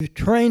You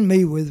trained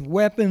me with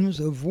weapons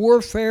of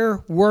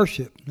warfare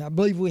worship. And I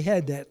believe we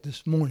had that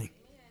this morning.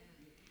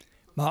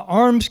 My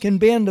arms can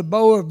bend a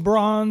bow of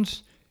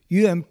bronze.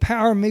 You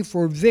empower me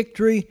for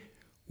victory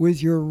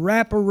with your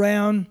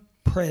wraparound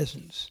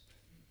presence.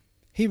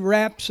 He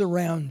wraps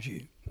around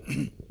you.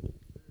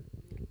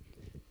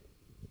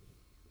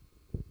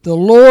 The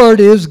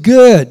Lord is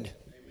good.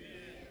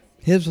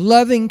 His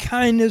loving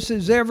kindness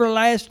is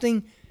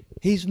everlasting.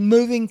 He's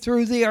moving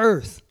through the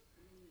earth.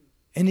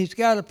 And He's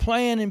got a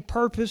plan and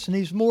purpose, and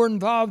He's more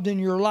involved in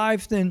your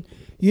life than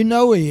you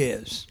know He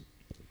is.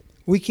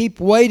 We keep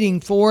waiting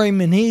for Him,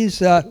 and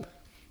He's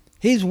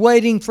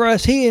waiting for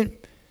us. Did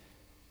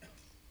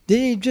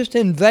He just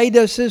invade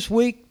us this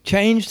week,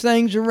 change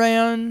things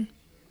around?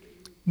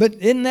 But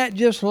isn't that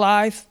just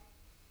life?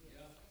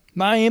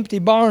 My empty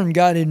barn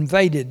got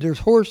invaded. There's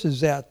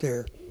horses out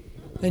there.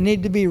 They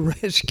need to be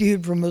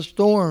rescued from a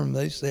storm,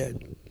 they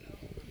said.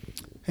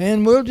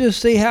 And we'll just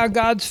see how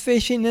God's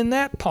fishing in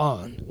that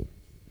pond.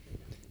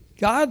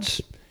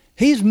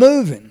 He's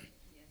moving.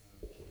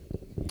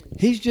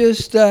 He's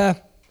just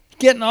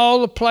getting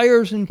all the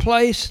players in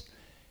place,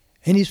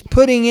 and He's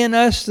putting in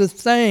us the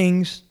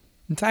things.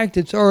 In fact,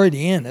 it's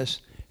already in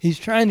us. He's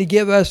trying to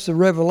give us the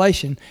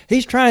revelation.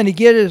 He's trying to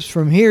get us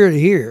from here to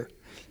here,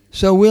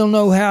 so we'll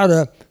know how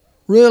to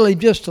really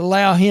just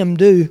allow Him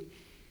do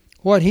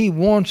what He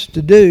wants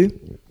to do.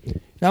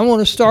 And I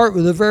want to start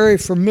with a very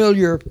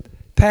familiar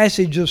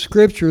passage of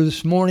Scripture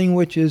this morning,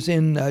 which is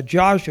in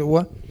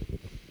Joshua.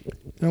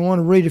 And I want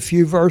to read a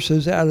few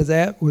verses out of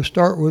that. We'll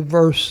start with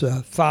verse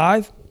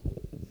 5.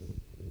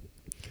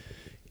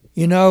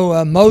 You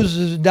know,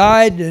 Moses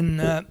died,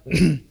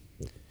 and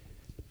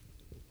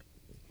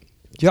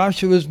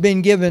Joshua's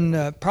been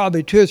given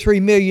probably 2 or 3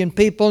 million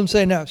people and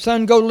say, now,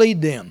 son, go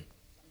lead them.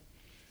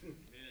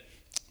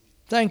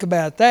 Think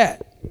about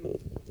that.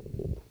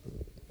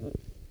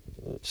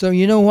 So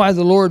you know why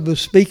the Lord was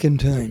speaking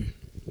to him.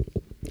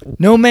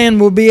 No man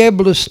will be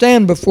able to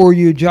stand before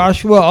you,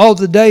 Joshua, all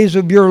the days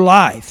of your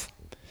life.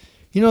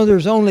 You know,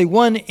 there's only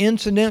one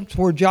incident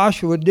where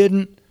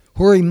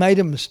where he made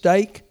a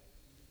mistake.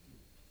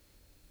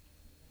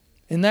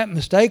 And that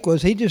mistake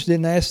was he just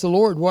didn't ask the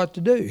Lord what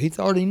to do. He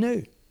thought he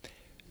knew.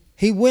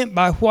 He went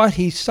by what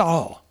he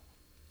saw.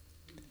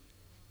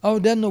 Oh,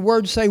 doesn't the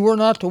word say we're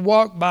not to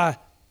walk by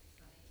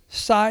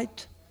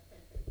sight?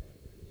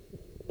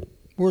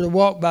 We're to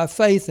walk by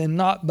faith and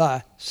not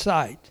by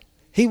sight.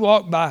 He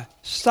walked by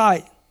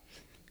sight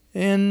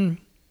and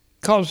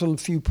caused a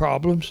few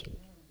problems.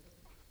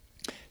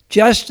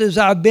 Just as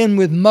I've been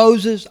with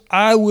Moses,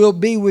 I will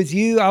be with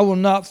you. I will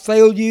not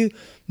fail you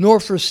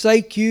nor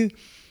forsake you.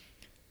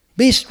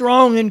 Be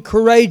strong and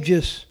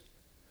courageous,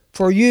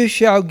 for you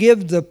shall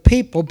give the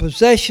people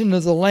possession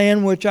of the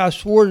land which I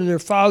swore to their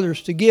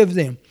fathers to give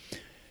them.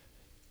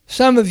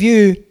 Some of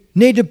you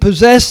need to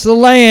possess the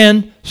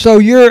land so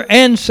your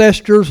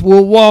ancestors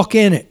will walk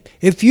in it.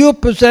 If you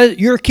possess,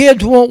 your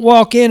kids won't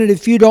walk in it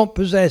if you don't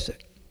possess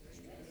it.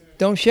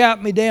 Don't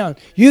shout me down.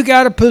 You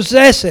got to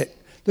possess it.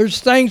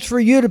 There's things for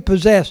you to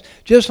possess.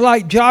 Just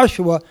like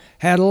Joshua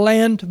had a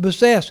land to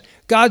possess.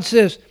 God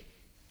says,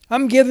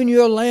 I'm giving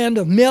you a land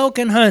of milk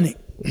and honey.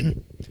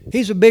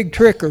 He's a big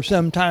tricker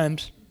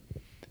sometimes.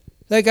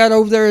 They got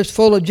over there, it's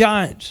full of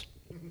giants.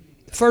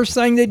 The first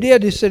thing they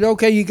did, they said,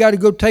 okay, you got to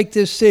go take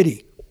this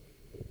city.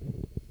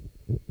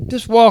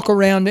 Just walk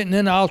around it and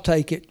then I'll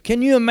take it.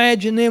 Can you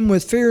imagine them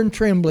with fear and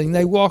trembling?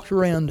 They walked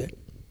around it.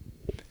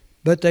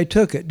 But they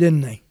took it,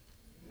 didn't they?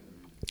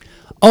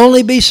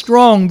 Only be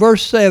strong,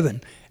 verse 7,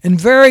 and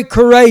very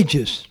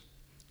courageous.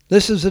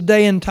 This is a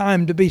day and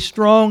time to be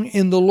strong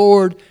in the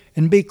Lord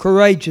and be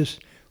courageous.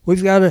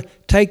 We've got to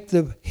take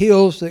the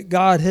hills that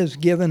God has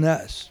given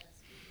us.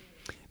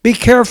 Be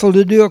careful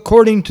to do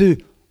according to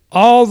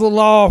all the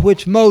law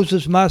which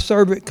Moses, my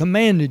servant,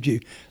 commanded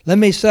you. Let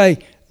me say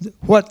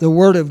what the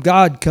Word of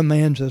God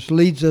commands us,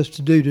 leads us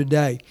to do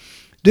today.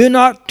 Do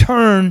not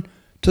turn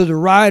to the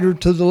right or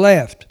to the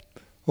left.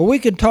 Well, we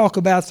can talk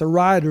about the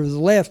right or the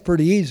left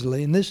pretty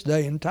easily in this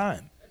day and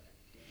time.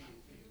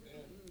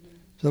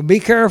 So be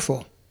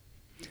careful.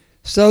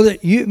 So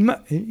that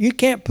you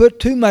can't put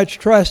too much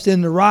trust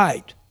in the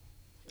right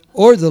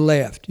or the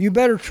left. You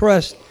better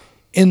trust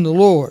in the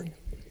Lord.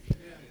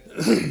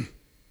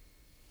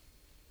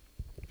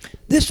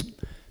 This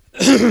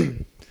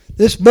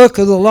book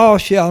of the law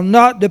shall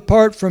not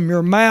depart from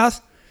your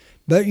mouth,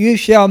 but you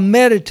shall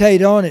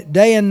meditate on it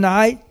day and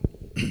night,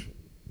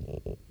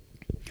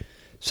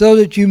 so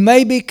that you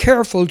may be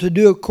careful to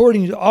do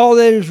according to all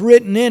that is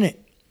written in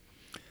it.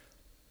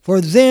 For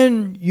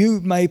then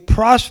you may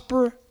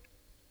prosper,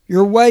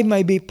 your way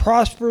may be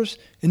prosperous,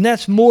 and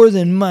that's more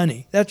than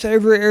money. That's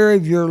every area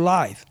of your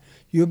life.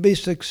 You'll be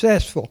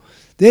successful.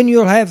 Then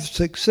you'll have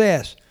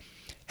success.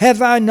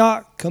 Have I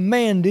not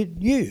commanded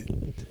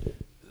you?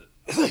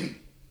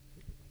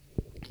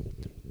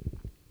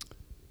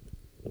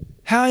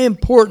 How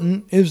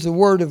important is the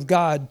Word of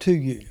God to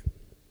you?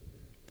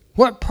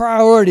 What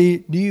priority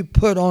do you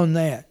put on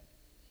that?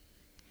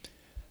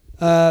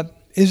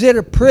 Is it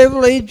a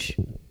privilege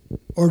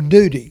or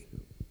duty?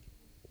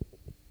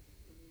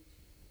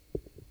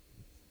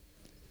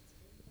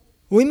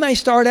 We may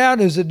start out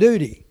as a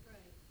duty.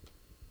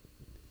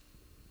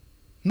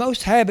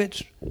 Most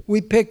habits we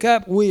pick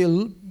up,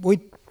 we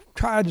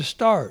try to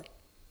start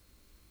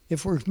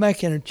if we're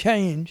making a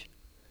change.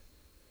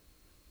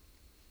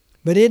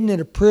 But isn't it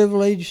a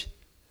privilege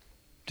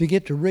to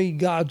get to read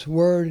God's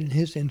Word and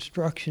His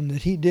instruction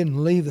that He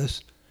didn't leave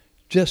us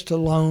just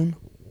alone?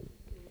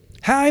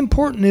 How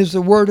important is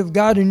the Word of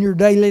God in your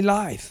daily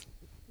life?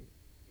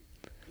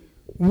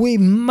 We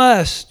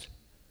must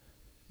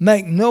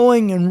make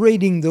knowing and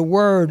reading the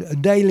Word a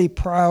daily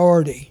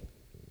priority.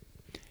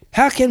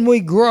 How can we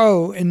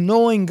grow in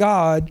knowing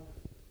God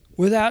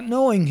without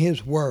knowing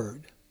His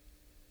Word?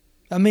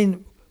 I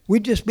mean,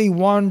 we'd just be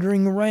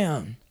wandering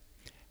around.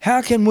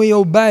 How can we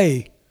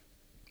obey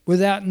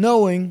without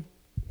knowing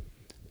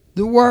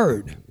the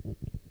Word?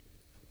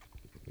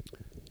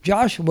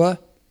 Joshua,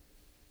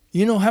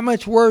 you know how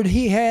much Word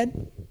he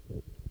had?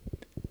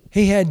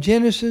 He had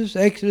Genesis,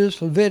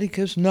 Exodus,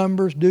 Leviticus,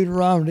 Numbers,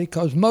 Deuteronomy,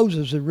 because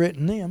Moses had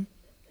written them.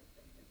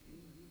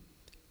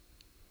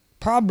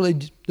 Probably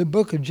the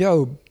book of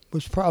Job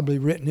was probably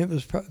written. It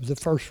was the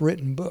first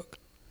written book.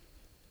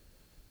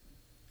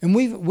 And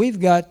we've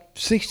got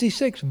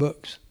 66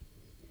 books.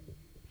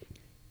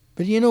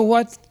 But you know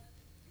what?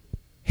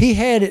 He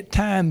had at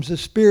times the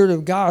Spirit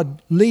of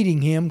God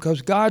leading him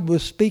because God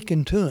was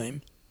speaking to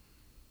him.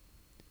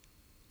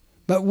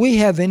 But we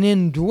have an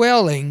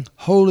indwelling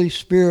Holy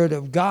Spirit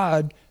of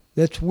God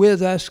that's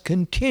with us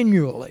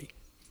continually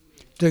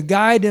to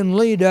guide and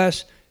lead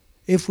us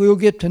if we'll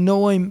get to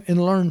know Him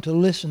and learn to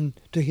listen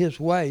to His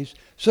ways.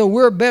 So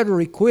we're better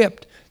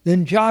equipped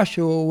than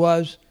Joshua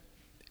was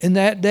in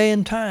that day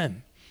and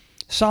time.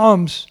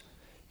 Psalms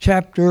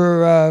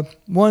chapter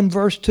 1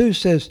 verse 2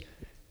 says,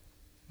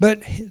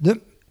 but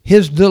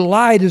his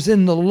delight is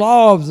in the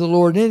law of the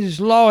Lord. In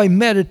His law he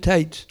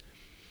meditates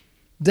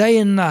day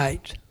and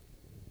night.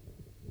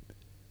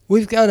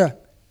 We've got to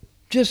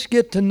just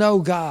get to know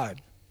God.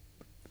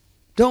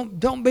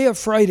 Don't be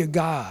afraid of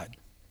God.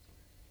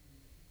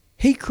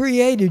 He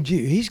created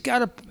you.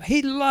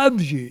 He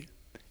loves you.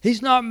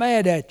 He's not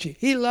mad at you.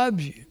 He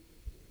loves you.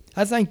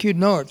 I think you'd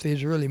know it if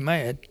He's really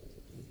mad.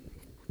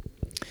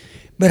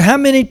 But how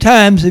many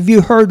times have you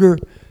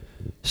heard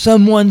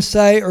someone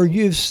say, or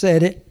you've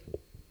said it,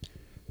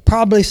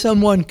 probably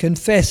someone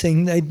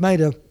confessing they've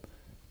made a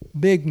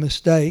big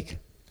mistake.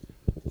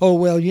 Oh,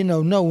 well, you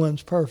know, no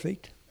one's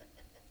perfect.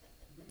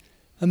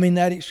 I mean,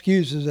 that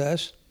excuses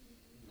us.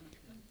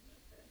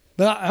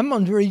 But I'm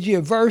going to read you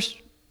a verse.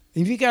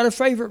 Have you got a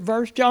favorite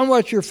verse? John,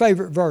 what's your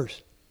favorite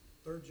verse?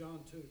 3 John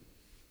 2.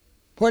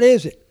 What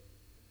is it?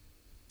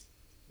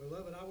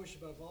 Beloved, I wish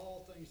above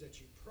all things that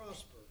you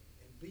prosper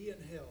and be in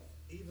health,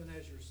 even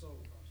as your soul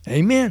prospers.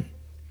 Amen.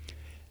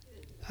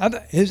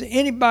 Is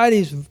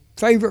anybody's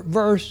favorite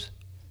verse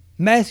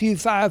Matthew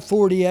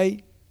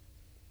 5:48?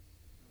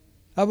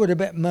 I would have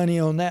bet money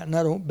on that, and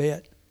I don't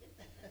bet.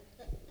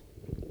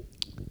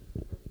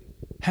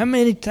 How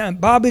many times?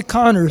 Bobby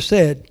Conner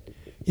said,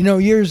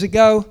 years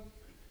ago,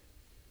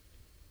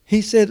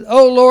 he said,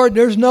 oh Lord,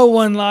 there's no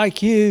one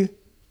like you.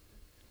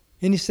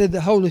 And he said, the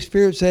Holy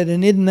Spirit said,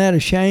 and isn't that a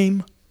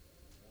shame?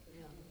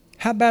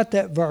 How about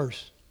that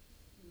verse?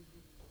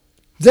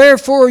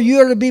 Therefore, you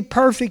are to be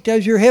perfect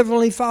as your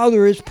heavenly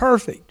Father is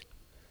perfect.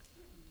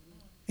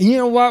 And you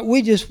know what?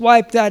 We just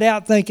wiped that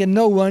out thinking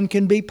no one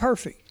can be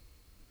perfect.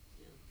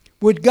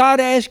 Would God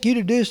ask you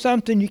to do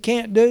something you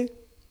can't do?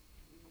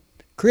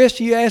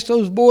 Chris, you ask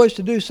those boys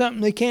to do something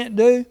they can't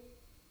do?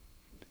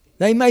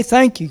 They may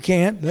think you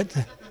can't, but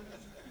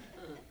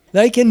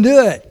they can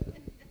do it.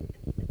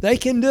 They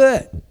can do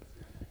it.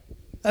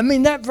 I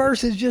mean, that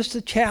verse is just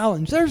a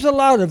challenge. There's a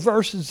lot of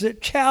verses that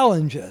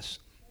challenge us.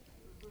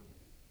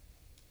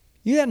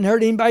 You haven't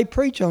heard anybody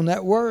preach on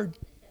that word.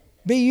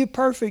 Be you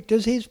perfect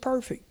as He's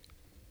perfect.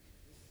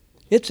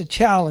 It's a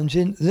challenge.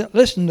 And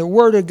listen, the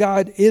Word of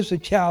God is a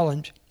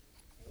challenge.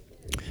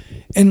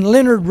 And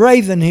Leonard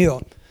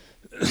Ravenhill,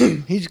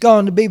 he's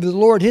gone to be with the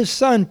Lord. His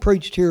son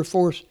preached here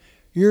for us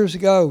years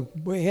ago.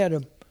 We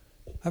had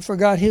I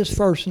forgot his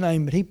first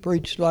name, but he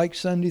preached like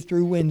Sunday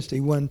through Wednesday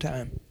one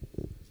time.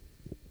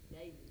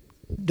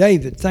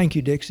 David, thank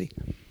you, Dixie.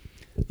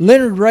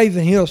 Leonard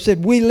Ravenhill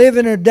said, we live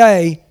in a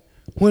day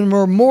when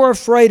we're more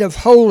afraid of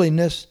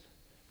holiness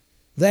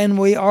than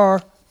we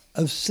are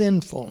of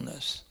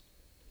sinfulness.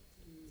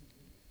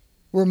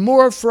 We're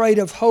more afraid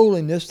of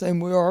holiness than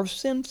we are of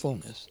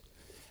sinfulness.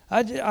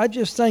 I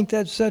just think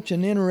that's such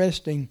an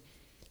interesting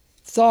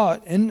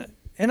thought. And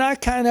I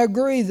kind of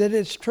agree that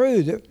it's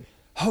true. That,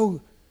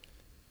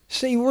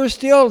 see, we're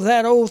still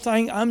that old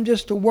thing, I'm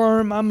just a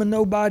worm, I'm a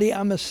nobody,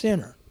 I'm a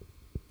sinner.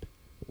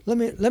 Let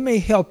me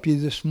help you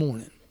this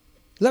morning.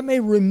 Let me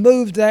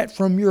remove that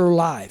from your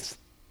life.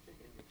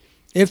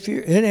 If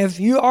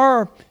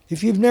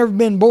you've never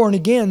been born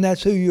again,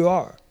 that's who you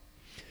are.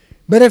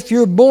 But if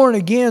you're born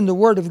again, the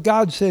Word of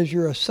God says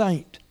you're a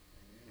saint.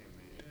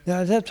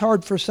 Now, that's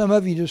hard for some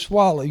of you to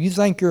swallow. You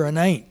think you're an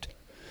ain't.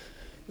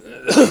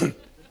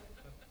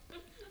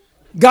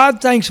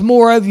 God thinks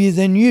more of you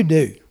than you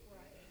do.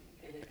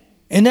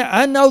 And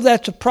I know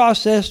that's a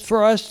process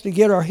for us to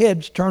get our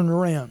heads turned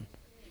around.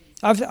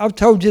 I've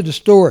told you the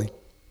story.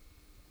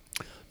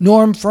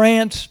 Norm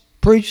France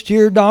preached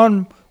here,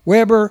 Don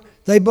Weber,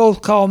 they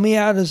both called me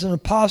out as an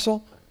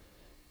apostle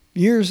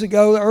years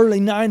ago, early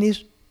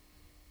 90s.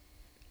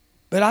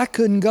 But I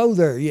couldn't go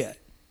there yet.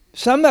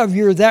 Some of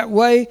you are that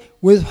way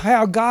with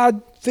how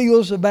God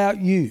feels about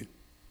you.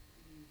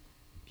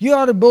 You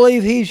ought to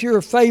believe He's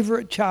your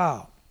favorite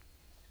child.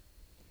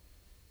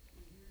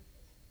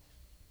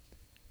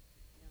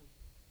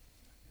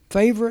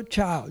 Favorite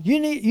child.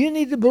 You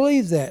need to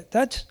believe that.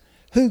 That's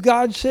who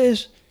God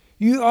says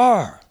you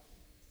are.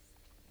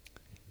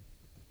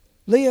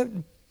 Leah,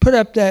 put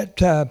up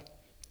that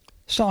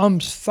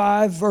Psalms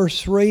 5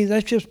 verse 3.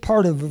 That's just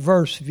part of a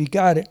verse if you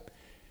got it.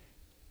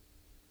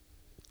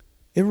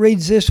 It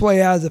reads this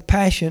way out of the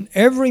Passion.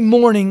 Every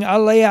morning I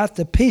lay out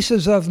the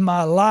pieces of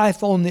my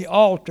life on the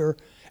altar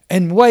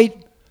and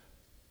wait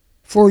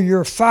for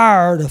your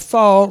fire to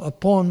fall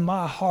upon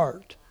my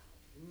heart.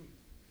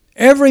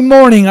 Every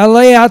morning I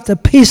lay out the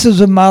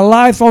pieces of my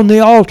life on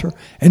the altar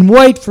and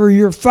wait for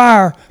your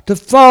fire to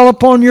fall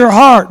upon your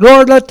heart.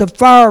 Lord, let the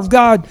fire of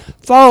God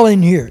fall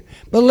in here.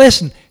 But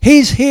listen,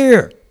 He's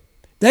here.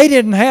 They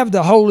didn't have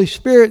the Holy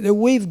Spirit that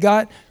we've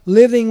got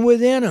living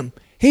within them.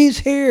 He's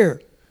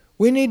here.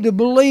 We need to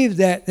believe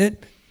that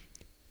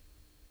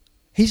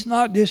He's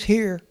not just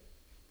here.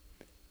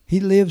 He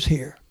lives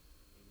here.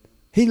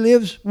 He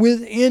lives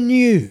within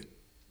you.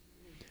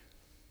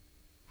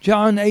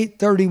 John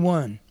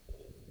 8:31.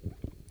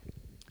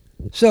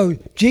 So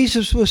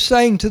Jesus was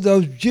saying to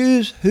those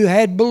Jews who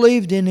had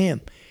believed in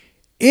Him,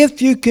 if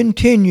you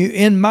continue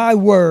in my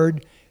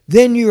word,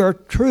 then you are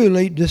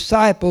truly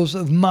disciples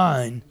of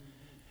mine,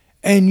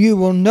 and you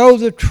will know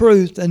the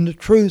truth, and the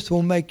truth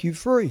will make you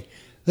free.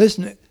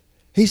 Listen,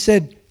 He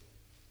said,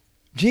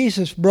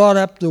 Jesus brought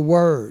up the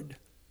word.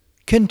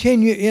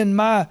 Continue in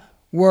my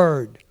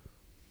word.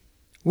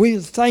 We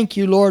thank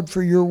you, Lord,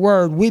 for your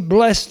word. We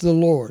bless the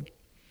Lord.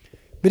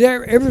 But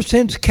ever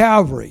since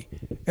Calvary,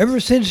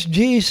 ever since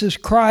Jesus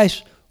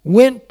Christ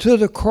went to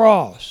the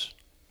cross,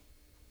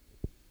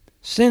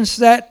 since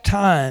that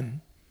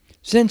time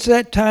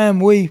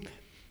we,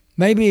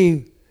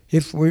 maybe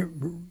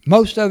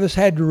most of us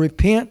had to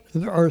repent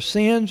of our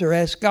sins or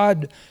ask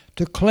God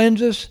to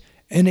cleanse us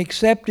and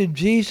accepted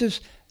Jesus.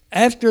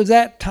 After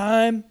that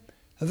time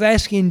of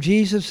asking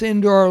Jesus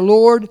into our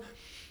Lord,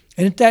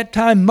 and at that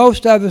time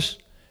most of us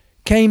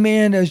came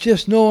in as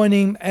just knowing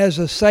Him as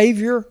a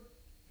Savior.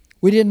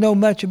 We didn't know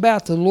much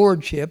about the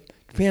Lordship.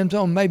 Depends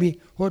on maybe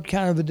what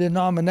kind of a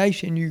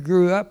denomination you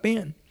grew up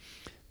in.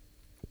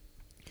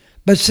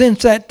 But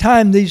since that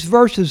time, these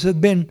verses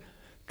have been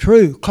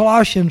true.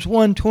 Colossians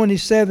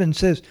 1:27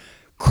 says,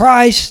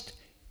 Christ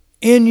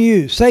in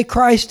you. Say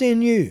Christ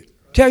in you.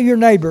 Tell your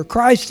neighbor,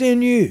 Christ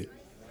in you.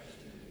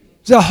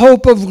 The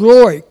hope of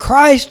glory.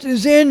 Christ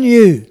is in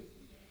you.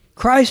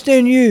 Christ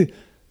in you,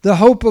 the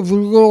hope of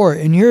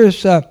glory. And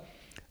here's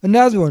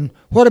another one.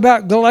 What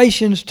about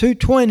Galatians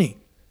 2:20?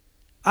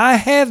 I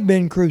have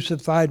been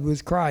crucified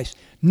with Christ.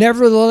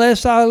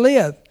 Nevertheless I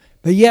live,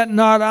 but yet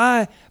not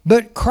I,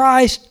 but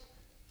Christ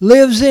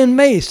lives in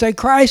me. Say,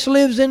 Christ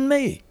lives in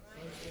me.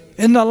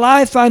 In the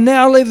life I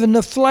now live in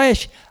the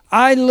flesh,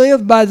 I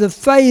live by the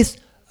faith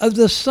of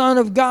the Son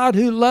of God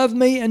who loved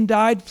me and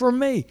died for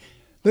me.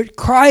 But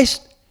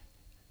Christ,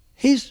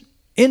 He's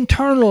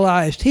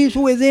internalized. He's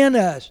within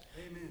us.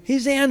 Amen.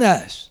 He's in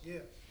us. Yeah.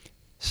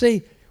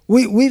 See,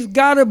 we've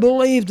got to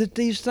believe that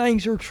these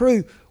things are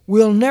true.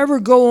 We'll never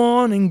go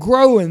on and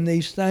grow in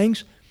these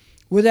things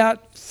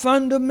without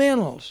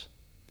fundamentals.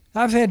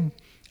 I've did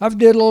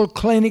little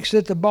clinics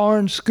at the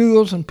barn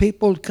schools, and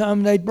people would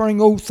come, they'd bring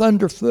old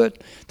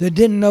Thunderfoot that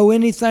didn't know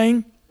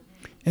anything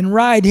and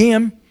ride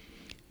him.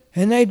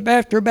 And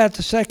after about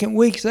the second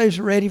week, they was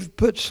ready to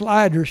put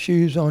slider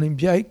shoes on him,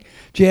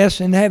 Jess,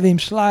 and have him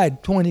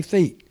slide 20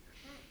 feet.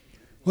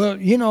 Well,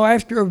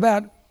 after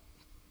about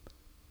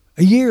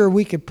a year,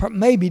 we could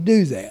maybe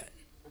do that.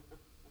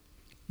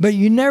 But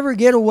you never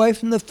get away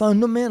from the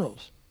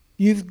fundamentals.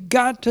 You've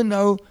got to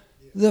know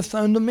the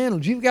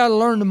fundamentals. You've got to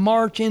learn to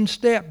march in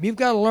step. You've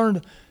got to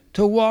learn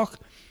to walk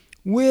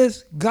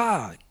with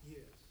God.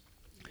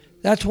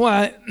 That's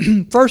why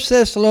 1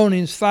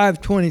 Thessalonians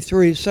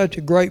 5:23 is such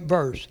a great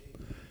verse.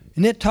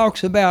 And it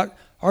talks about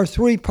our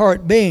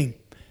three-part being.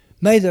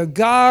 May the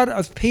God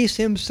of peace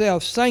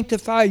Himself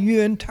sanctify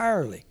you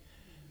entirely.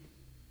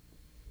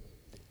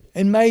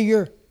 And may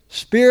your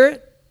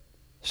spirit,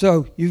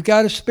 so you've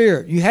got a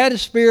spirit. You had a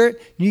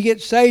spirit, you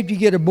get saved, you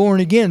get a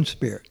born-again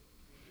spirit.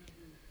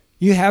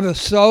 You have a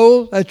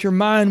soul, that's your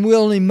mind,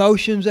 will, and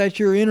emotions, that's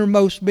your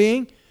innermost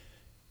being.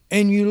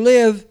 And you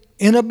live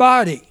in a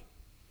body.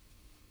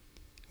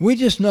 We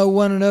just know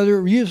one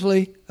another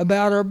usually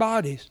about our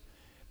bodies.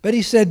 But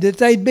He said that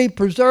they'd be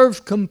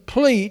preserved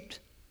complete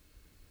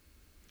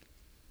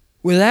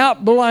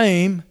without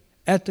blame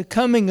at the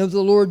coming of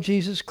the Lord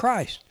Jesus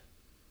Christ.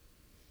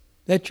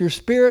 That your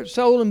spirit,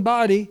 soul, and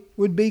body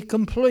would be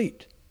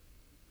complete.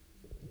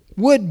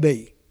 Would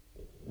be.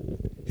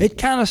 It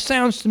kind of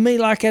sounds to me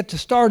like at the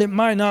start it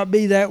might not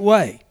be that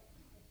way.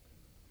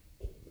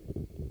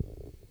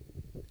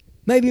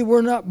 Maybe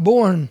we're not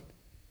born,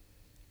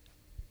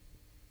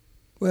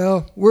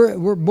 well,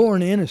 we're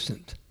born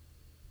innocent.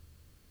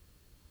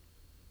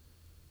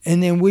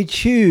 And then we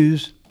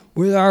choose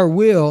with our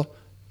will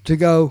to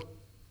go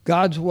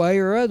God's way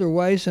or other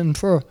ways. And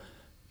for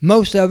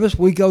most of us,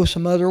 we go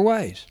some other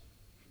ways.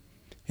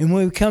 And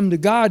when we come to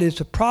God, it's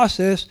a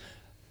process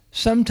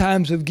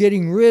sometimes of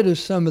getting rid of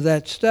some of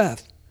that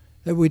stuff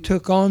that we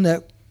took on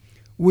that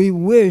we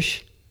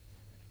wish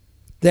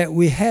that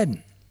we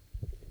hadn't.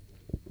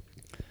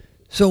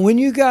 So when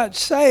you got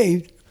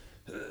saved,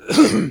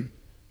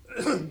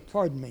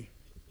 pardon me,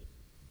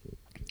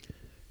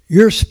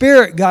 your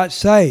spirit got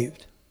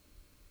saved.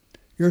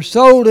 Your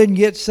soul didn't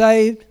get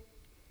saved.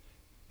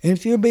 And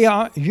if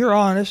you're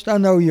honest, I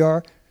know you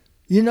are,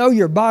 you know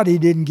your body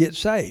didn't get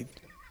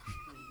saved.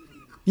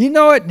 You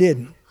know it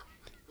didn't.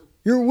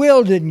 Your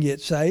will didn't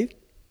get saved.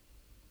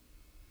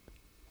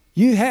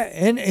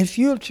 And if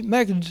you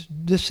make a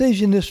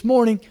decision this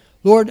morning,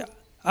 Lord,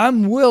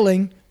 I'm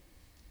willing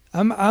that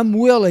I'm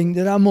going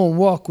to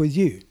walk with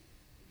you.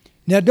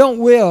 Now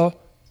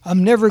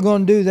I'm never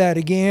going to do that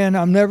again.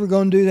 I'm never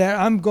going to do that.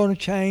 I'm going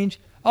to change.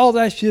 All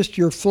that's just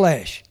your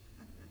flesh.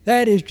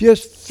 That is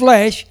just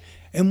flesh.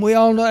 And we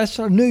all know that's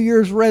a New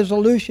Year's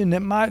resolution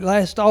that might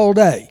last all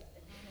day.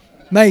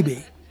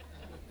 Maybe.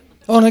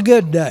 On a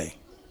good day.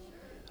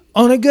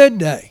 On a good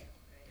day.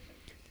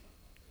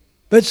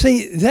 But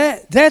see,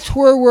 that's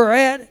where we're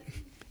at.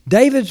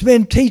 David's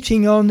been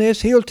teaching on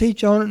this. He'll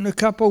teach on it in a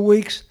couple of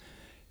weeks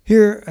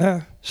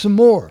here some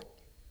more.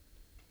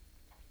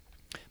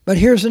 But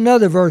here's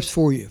another verse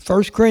for you.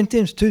 1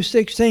 Corinthians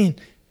 2:16.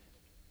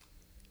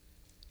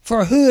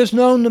 For who has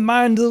known the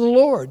mind of the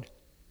Lord,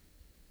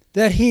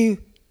 that he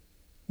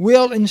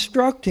will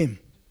instruct him?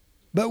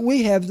 But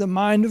we have the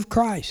mind of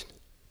Christ.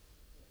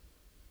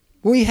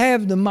 We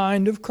have the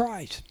mind of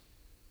Christ.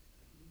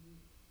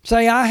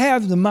 Say, I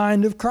have the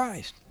mind of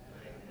Christ.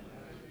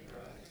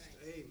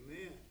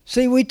 Amen.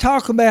 See, we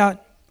talk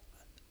about,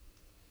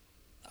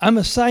 I'm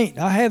a saint.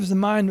 I have the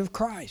mind of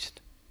Christ.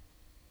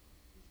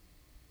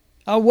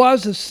 I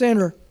was a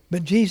sinner,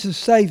 but Jesus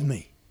saved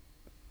me.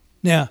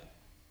 Now,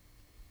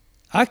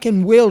 I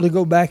can will to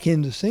go back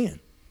into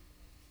sin.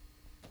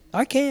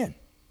 I can.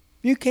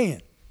 You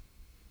can.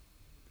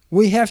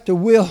 We have to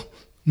will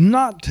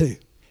not to.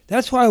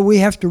 That's why we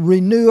have to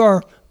renew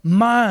our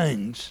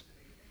minds.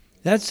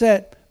 That's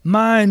that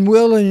mind,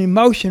 will, and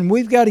emotion.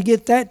 We've got to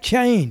get that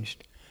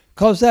changed.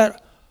 Because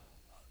that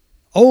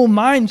old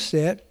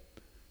mindset,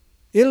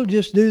 it'll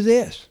just do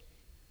this.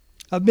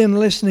 I've been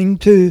listening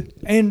to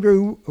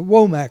Andrew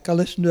Womack. I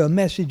listened to a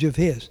message of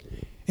his.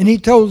 And he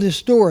told this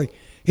story.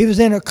 He was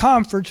in a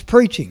conference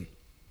preaching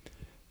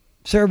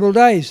several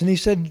days. And he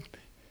said,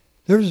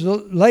 there was a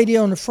lady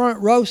on the front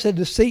row, said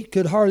the seat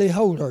could hardly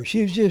hold her.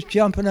 She was just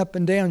jumping up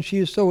and down. She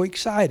was so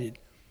excited.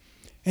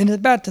 And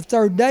about the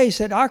third day, he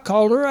said, I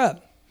called her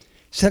up.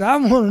 Said, I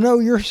want to know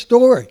your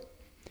story.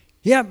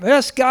 Yeah,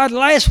 bless God,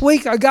 last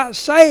week I got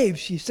saved,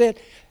 she said.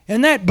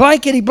 And that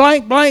blankety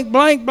blank, blank,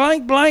 blank,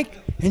 blank, blank.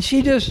 And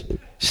she just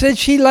said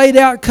she laid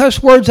out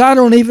cuss words. I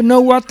don't even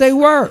know what they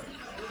were.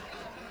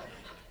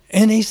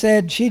 And he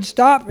said she'd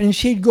stop and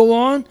she'd go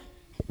on.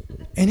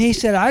 And he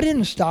said, I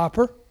didn't stop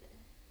her.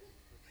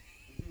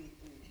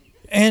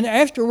 And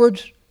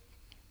afterwards,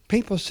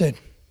 people said,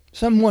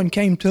 someone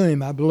came to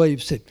him, I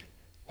believe, said,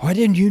 why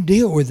didn't you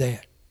deal with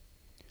that?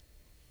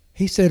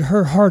 He said,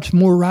 her heart's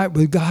more right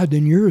with God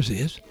than yours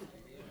is.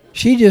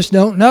 She just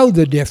don't know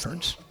the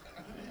difference.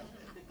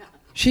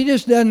 She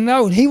just doesn't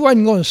know. He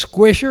wasn't going to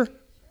squish her.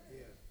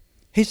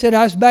 He said,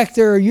 I was back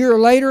there a year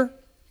later.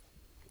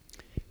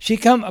 She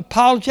come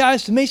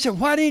apologized to me. Said,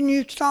 why didn't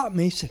you stop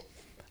me? He said,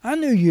 I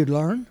knew you'd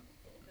learn.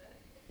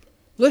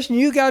 Listen,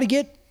 you got to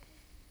get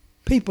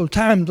people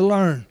time to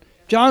learn.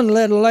 John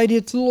led a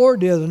lady to the Lord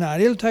the other night.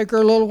 It'll take her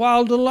a little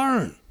while to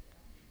learn.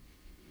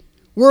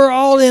 We're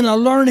all in a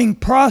learning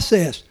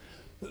process.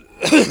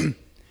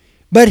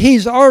 But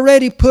he's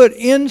already put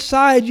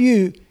inside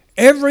you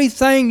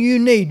everything you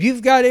need.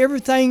 You've got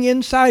everything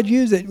inside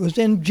you that was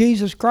in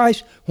Jesus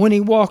Christ when he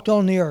walked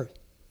on the earth.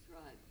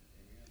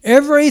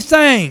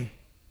 Everything.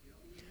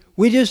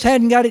 We just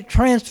hadn't got it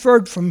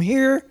transferred from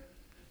here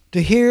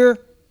to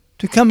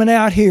coming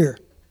out here.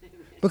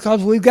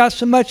 Because we've got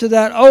so much of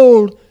that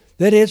old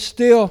that it's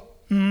still,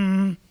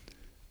 I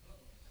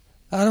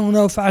don't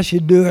know if I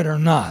should do it or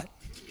not.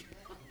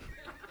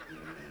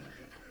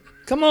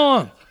 Come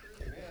on.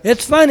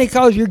 It's funny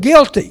because you're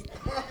guilty.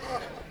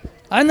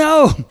 I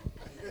know.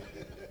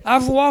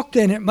 I've walked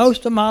in it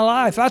most of my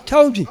life. I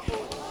told you.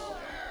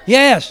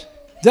 Yes,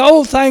 the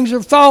old things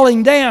are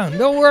falling down.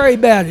 Don't worry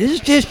about it. It's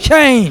just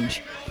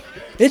change.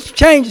 It's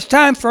change. It's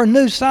time for a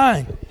new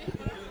sign.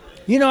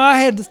 You know,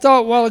 I had the thought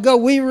a while ago,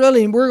 we're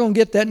going to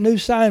get that new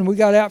sign we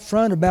got out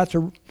front about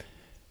the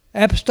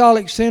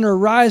Apostolic Center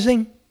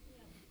Rising.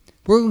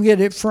 We're going to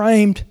get it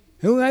framed.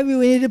 Maybe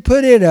we need to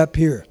put it up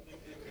here.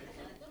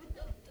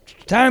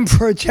 Time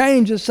for a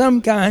change of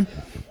some kind.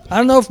 I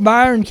don't know if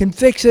Byron can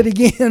fix it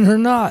again or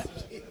not.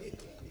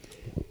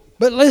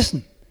 But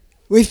listen,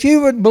 if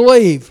you would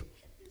believe,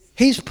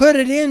 He's put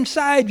it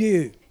inside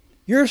you.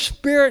 Your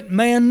spirit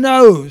man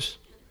knows.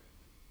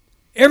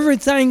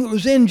 Everything that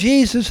was in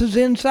Jesus is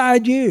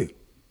inside you.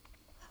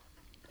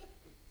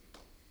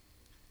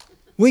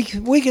 We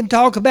can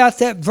talk about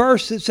that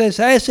verse that says,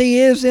 as He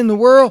is in the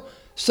world,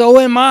 so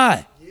am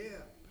I. Yeah,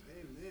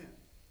 amen.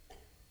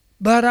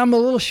 But I'm a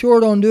little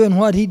short on doing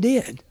what He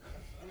did.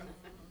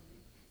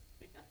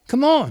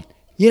 Come on.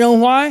 You know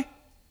why?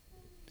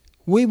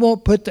 We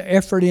won't put the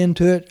effort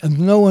into it of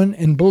knowing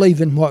and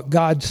believing what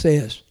God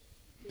says.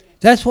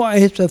 That's why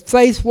it's a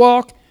faith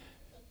walk.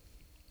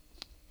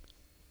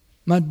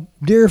 My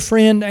dear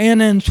friend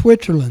Anna in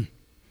Switzerland,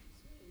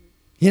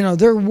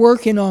 they're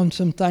working on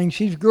some things.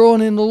 She's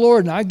growing in the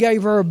Lord. And I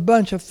gave her a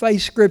bunch of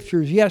faith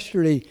scriptures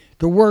yesterday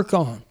to work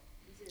on.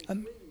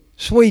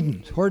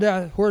 Sweden. Where did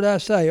I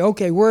say?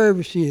 Okay,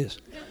 wherever she is.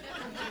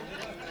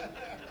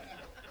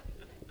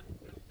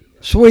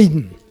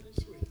 Sweden.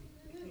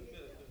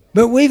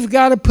 But we've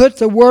got to put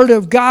the Word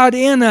of God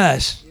in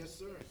us. Yes,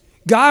 sir.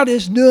 God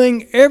is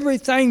doing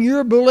everything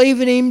you're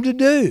believing Him to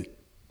do.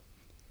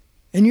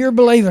 And you're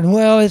believing,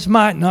 well, it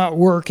might not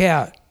work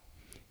out.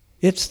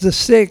 It's the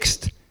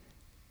 6th,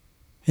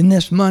 and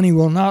this money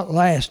will not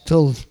last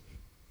till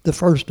the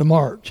 1st of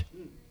March.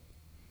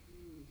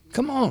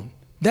 Come on.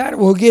 That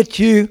will get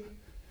you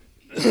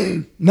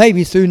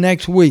maybe through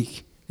next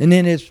week. And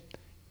then it's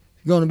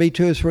going to be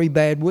 2 or 3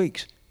 bad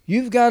weeks.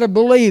 You've got to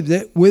believe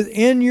that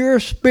within your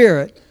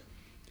spirit,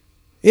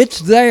 it's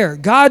there.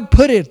 God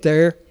put it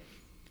there,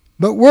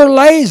 but we're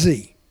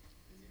lazy.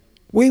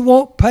 We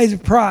won't pay the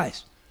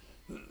price.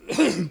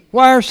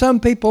 Why are some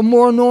people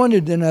more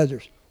anointed than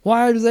others?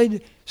 Why do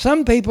they?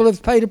 Some people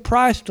have paid a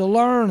price to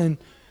learn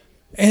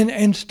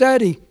and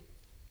study.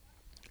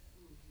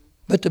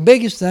 But the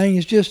biggest thing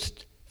is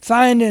just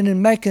finding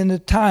and making the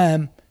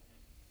time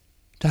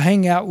to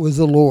hang out with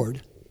the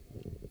Lord.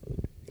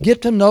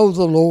 Get to know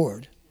the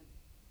Lord.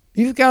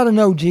 You've got to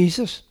know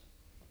Jesus.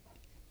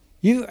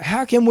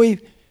 How can we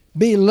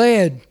be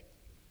led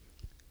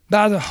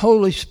by the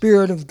Holy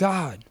Spirit of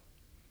God?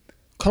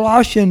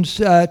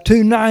 Colossians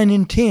 2, 9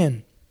 and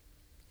 10.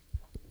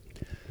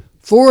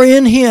 For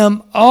in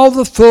Him all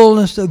the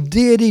fullness of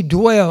deity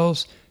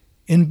dwells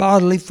in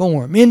bodily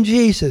form. In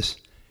Jesus,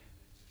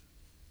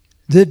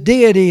 the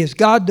deity is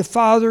God the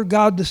Father,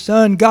 God the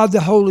Son, God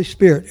the Holy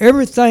Spirit.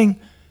 Everything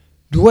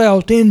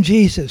dwelt in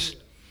Jesus.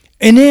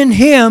 And in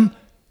Him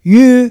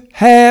you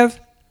have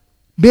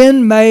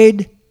been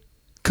made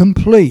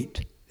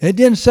complete. It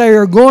didn't say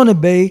are going to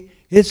be.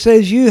 It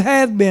says you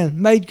have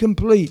been made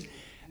complete.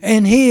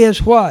 And He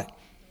is what?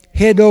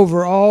 Head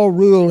over all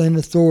rule and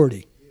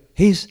authority.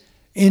 He's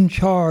in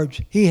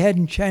charge. He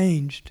hadn't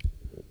changed.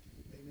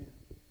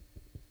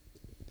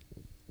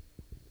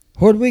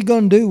 What are we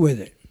going to do with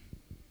it?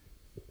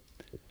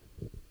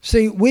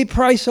 See, we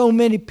pray so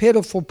many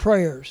pitiful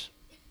prayers.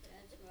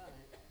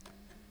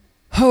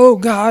 Oh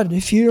God,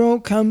 if you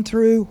don't come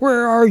through,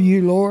 where are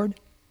you, Lord?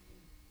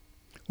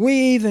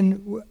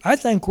 I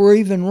think we're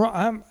even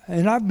wrong,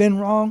 and I've been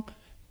wrong.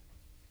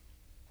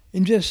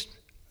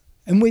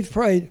 And we've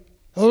prayed,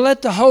 oh,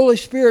 let the Holy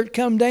Spirit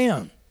come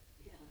down.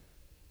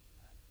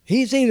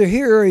 He's either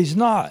here or He's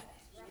not.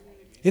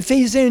 If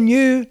He's in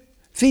you,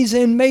 if He's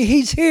in me,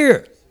 He's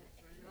here.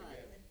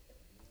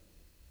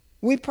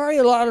 We pray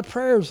a lot of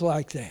prayers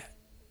like that.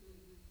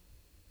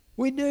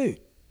 We do.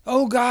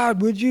 Oh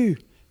God, would you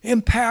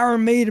empower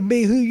me to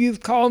be who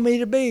you've called me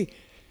to be?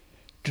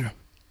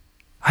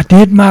 I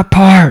did my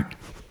part.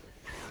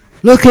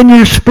 Look in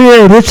your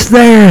spirit, it's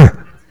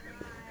there.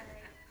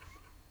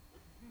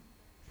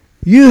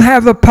 You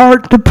have a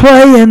part to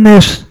play in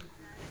this.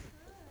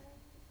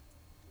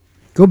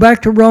 Go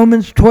back to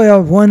Romans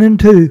 12, 1 and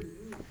 2.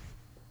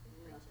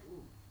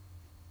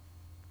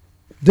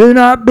 Do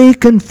not be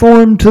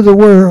conformed to the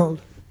world.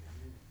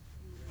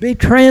 Be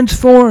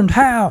transformed.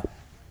 How?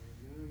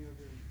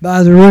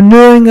 By the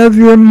renewing of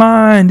your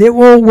mind. It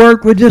won't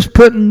work with just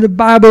putting the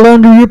Bible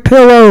under your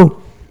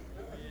pillow.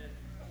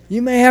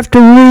 You may have to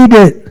read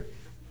it.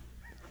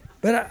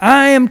 But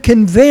I am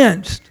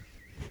convinced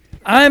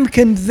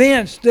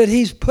that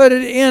He's put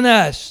it in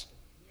us.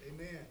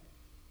 Amen.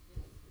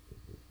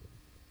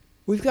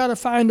 We've got to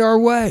find our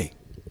way.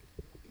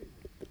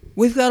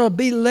 We've got to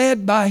be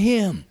led by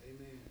Him.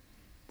 Amen.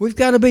 We've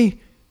got to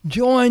be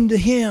joined to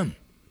Him.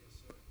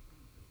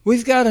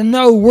 We've got to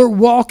know we're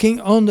walking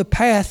on the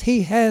path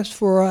He has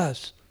for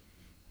us.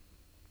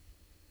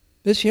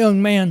 This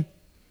young man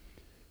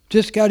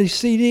just got his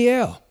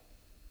CDL.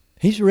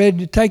 He's ready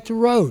to take the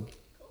road.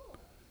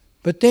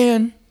 But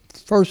then,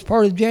 first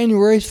part of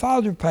January, his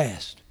father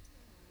passed.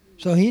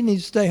 So he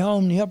needs to stay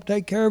home and help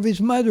take care of his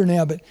mother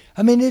now. But,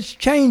 it's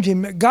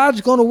changing.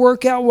 God's going to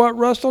work out what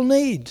Russell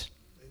needs.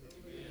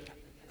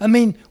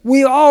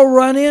 We all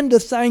run into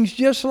things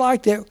just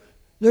like that.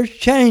 There's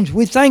change.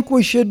 We think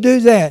we should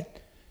do that.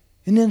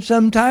 And then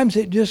sometimes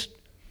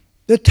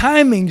the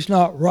timing's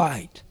not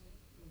right.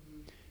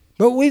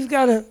 But we've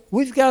got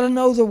to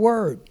know the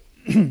Word.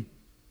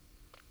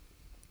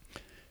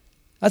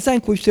 I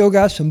think we still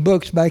got some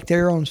books back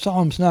there on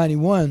Psalms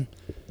 91.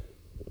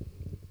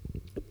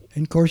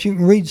 And of course, you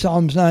can read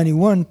Psalms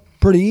 91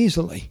 pretty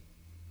easily.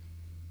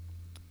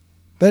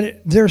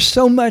 But there's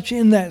so much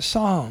in that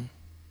psalm.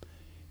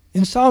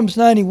 In Psalms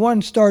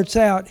 91 starts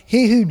out,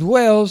 "He who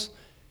dwells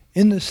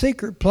in the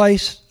secret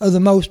place of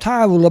the Most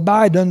High will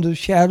abide under the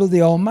shadow of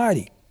the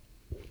Almighty."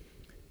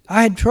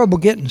 I had trouble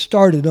getting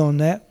started on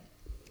that,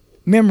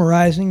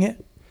 memorizing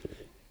it.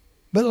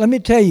 But let me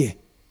tell you,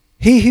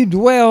 he who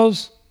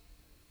dwells,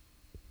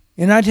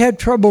 and I'd had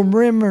trouble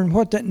remembering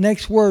what that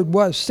next word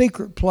was,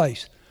 secret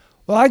place.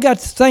 Well, I got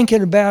to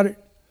thinking about it.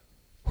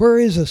 Where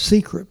is a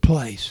secret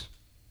place?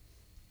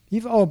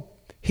 You've all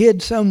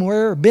hid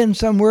somewhere or been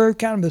somewhere,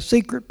 kind of a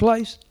secret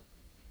place.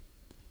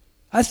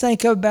 I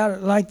think about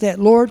it like that.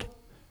 Lord,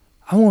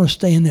 I want to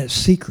stay in that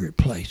secret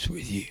place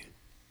with you.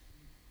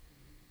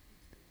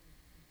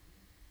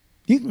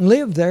 You can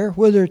live there,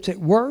 whether it's at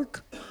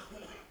work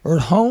or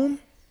at home.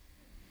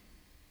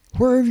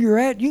 Wherever you're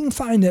at, you can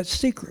find that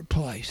secret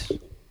place.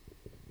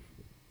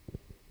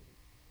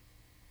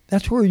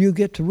 That's where you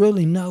get to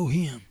really know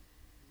Him.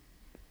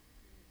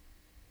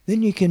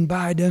 Then you can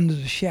abide under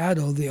the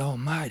shadow of the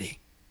Almighty.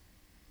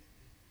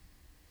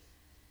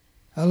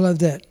 I love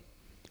that.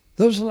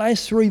 Those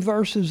last 3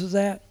 verses of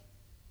that.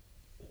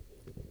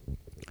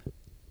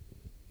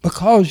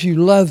 Because you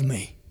love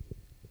me,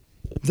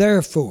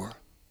 therefore,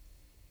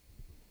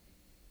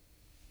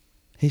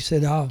 He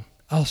said,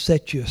 I'll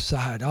set you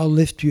aside. I'll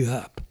lift you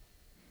up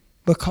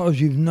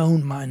because you've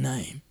known my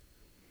name.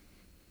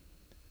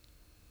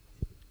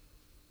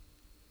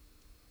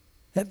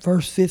 That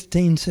verse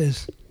 15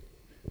 says,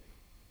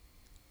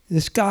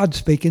 this God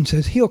speaking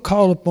says, He'll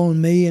call upon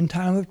me in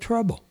time of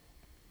trouble,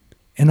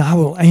 and I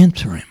will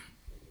answer Him.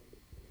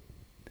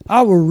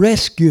 I will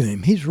rescue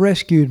Him. He's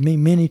rescued me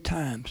many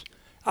times.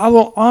 I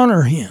will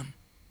honor Him.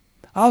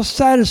 I'll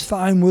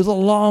satisfy Him with a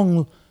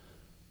long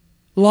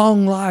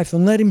life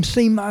and let Him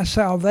see my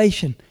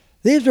salvation.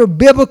 These are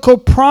biblical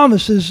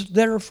promises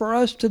that are for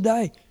us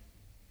today.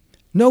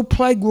 No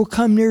plague will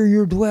come near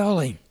your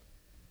dwelling.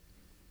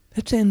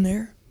 That's in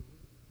there.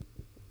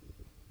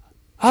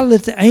 I'll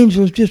let the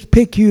angels just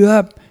pick you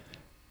up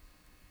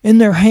in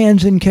their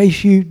hands in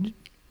case you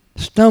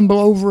stumble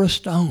over a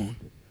stone.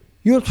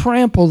 You'll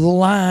trample the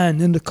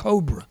lion and the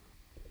cobra.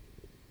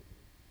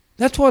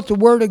 That's what the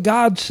Word of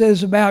God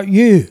says about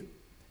you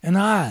and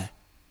I.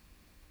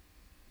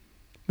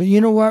 But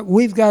you know what?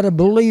 We've got to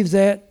believe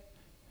that.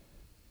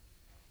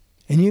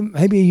 And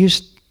maybe you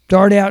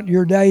start out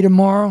your day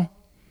tomorrow.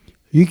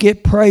 You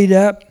get prayed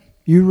up.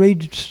 You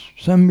read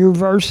some of your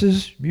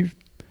verses.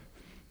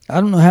 I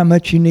don't know how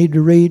much you need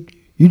to read.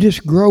 You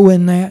just grow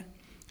in that.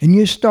 And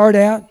you start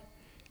out.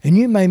 And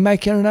you may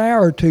make it an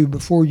hour or two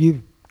before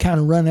you kind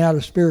of run out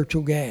of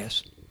spiritual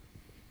gas.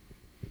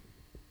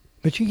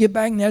 But you get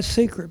back in that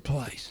secret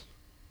place.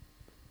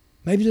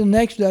 Maybe the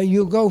next day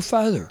you'll go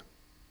further.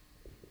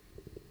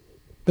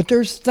 But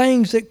there's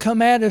things that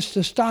come at us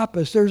to stop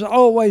us. There's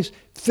always,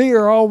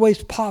 fear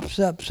always pops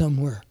up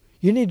somewhere.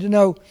 You need to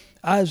know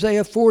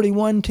Isaiah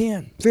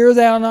 41:10. Fear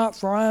thou not,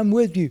 for I am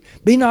with you.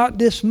 Be not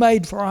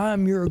dismayed, for I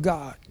am your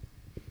God.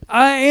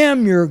 I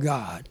am your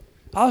God.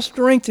 I'll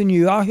strengthen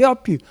you. I'll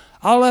help you.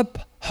 I'll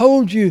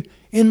uphold you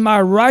in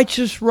my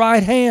righteous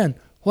right hand.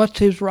 What's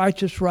His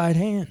righteous right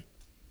hand?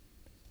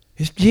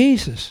 It's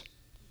Jesus.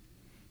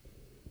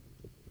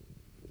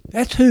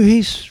 That's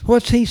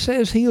what He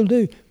says He'll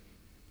do.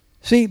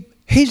 See,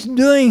 He's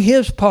doing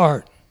His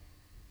part.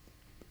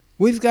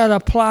 We've got to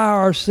apply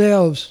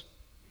ourselves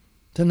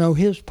to know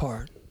His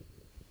part.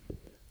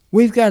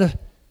 We've got to...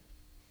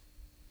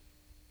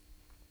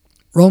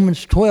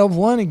 Romans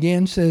 12:1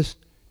 again says,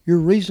 your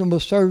reasonable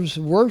service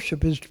of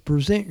worship is to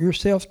present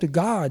yourself to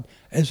God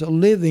as a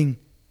living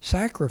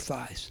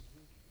sacrifice.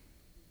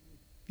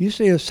 You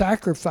see a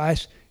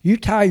sacrifice, you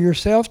tie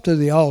yourself to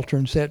the altar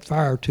and set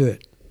fire to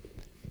it.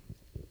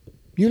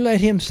 You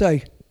let Him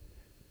say,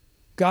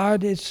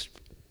 God,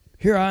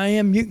 here I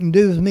am. You can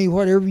do with me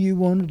whatever you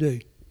want to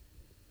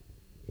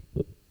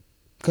do.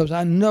 Because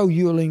I know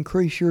you'll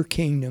increase your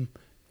kingdom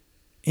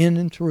in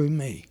and through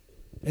me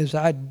as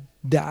I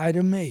die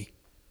to me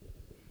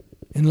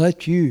and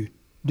let you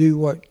do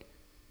what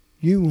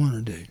you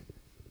want to do.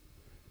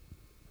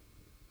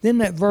 Then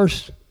that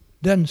verse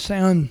doesn't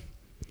sound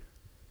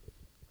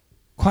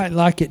quite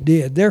like it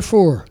did.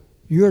 Therefore,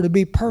 you are to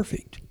be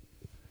perfect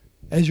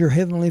as your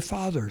heavenly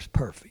Father is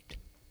perfect.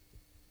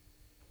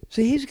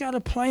 See, He's got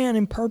a plan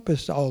and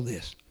purpose to all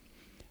this.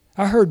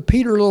 I heard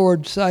Peter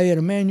Lord say at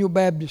Emmanuel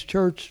Baptist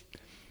Church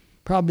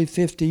probably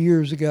 50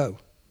 years ago.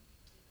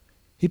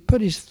 He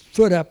put his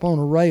foot up on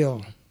a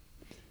rail.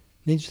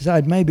 And he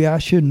decided maybe I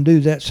shouldn't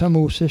do that. Some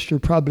old sister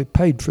probably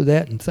paid for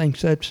that and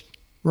thinks that's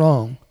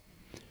wrong.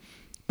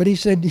 But he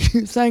said, do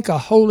you think a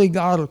holy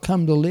God will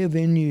come to live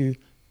in you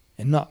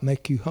and not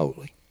make you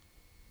holy?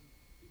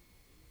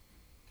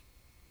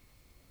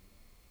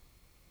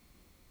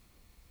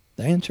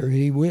 The answer,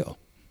 He will.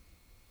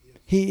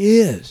 He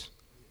is.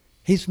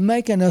 He's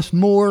making us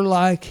more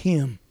like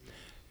Him.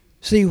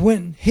 See,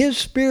 when His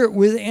Spirit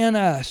within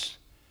us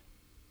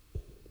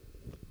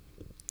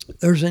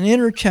There's an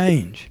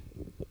interchange.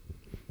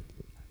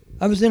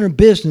 I was in a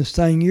business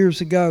thing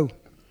years ago,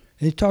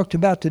 and he talked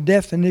about the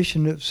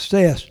definition of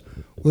success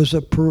was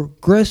a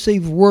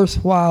progressive,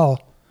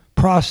 worthwhile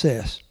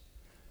process.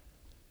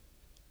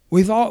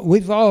 We've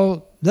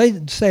all,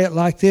 they say it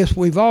like this,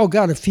 we've all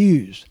got a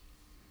fuse.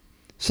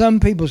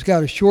 Some people's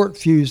got a short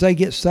fuse. They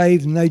get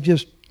saved and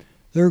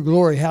their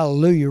glory,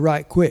 hallelujah,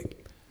 right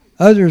quick.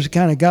 Others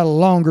kind of got a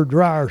longer,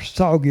 drier,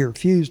 soggier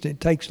fuse and it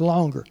takes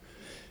longer.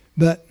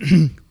 But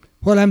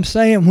what I'm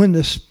saying,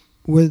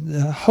 with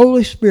the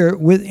Holy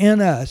Spirit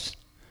within us,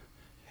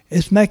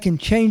 it's making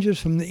changes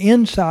from the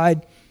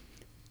inside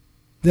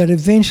that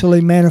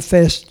eventually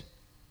manifest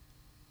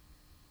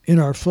in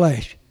our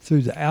flesh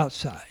through the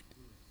outside.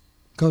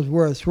 Because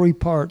we're a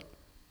three-part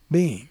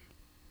being.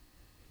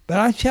 But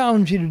I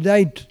challenge you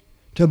today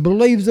to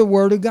believe the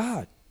Word of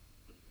God.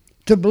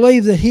 To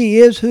believe that He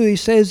is who He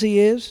says He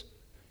is.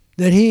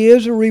 That He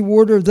is a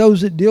rewarder of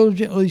those that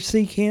diligently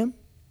seek Him.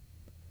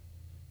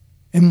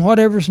 And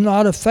whatever's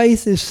not of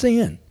faith is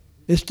sin.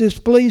 It's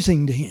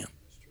displeasing to Him.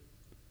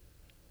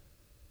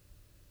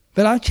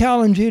 But I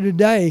challenge you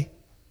today,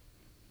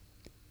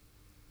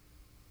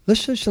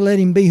 let's just let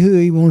Him be who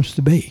He wants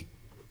to be.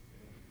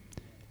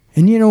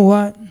 And you know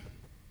what?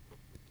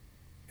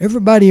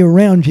 Everybody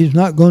around you is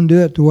not going to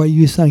do it the way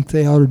you think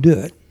they ought to do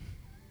it.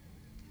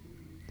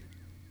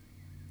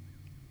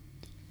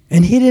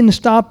 And He didn't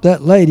stop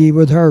that lady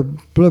with her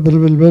blah, blah,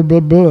 blah, blah, blah,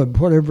 blah,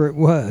 whatever it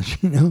was,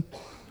 you know.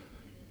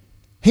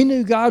 He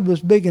knew God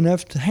was big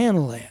enough to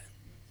handle that.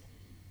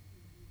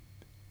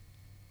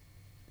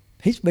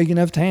 He's big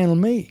enough to handle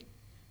me.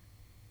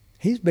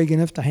 He's big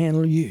enough to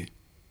handle you.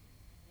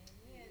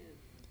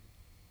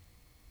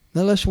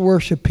 Now let's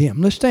worship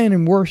Him. Let's stand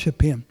and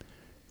worship Him.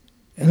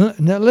 And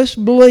now let's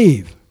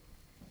believe.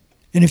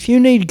 And if you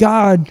need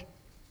God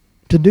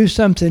to do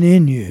something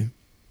in you,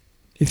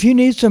 if you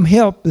need some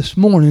help this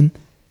morning,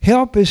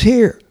 help is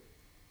here.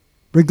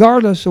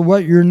 Regardless of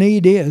what your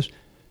need is,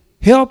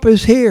 help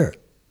is here.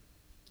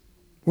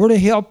 We're to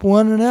help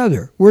one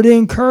another. We're to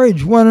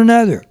encourage one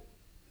another.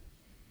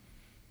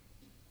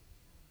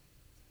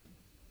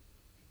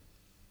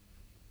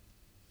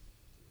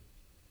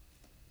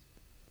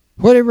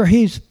 Whatever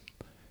He's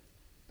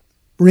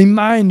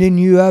reminding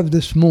you of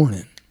this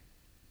morning,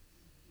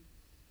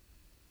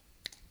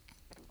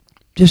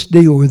 just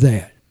deal with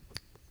that.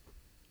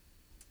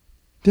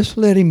 Just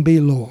let Him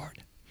be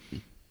Lord.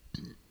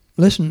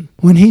 Listen,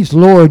 when He's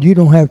Lord, you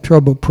don't have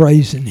trouble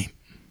praising Him.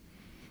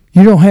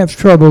 You don't have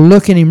trouble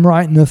looking Him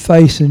right in the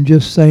face and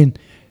just saying,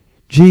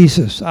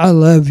 Jesus, I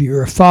love you,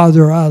 or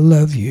Father, I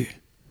love you.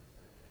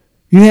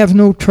 You have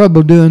no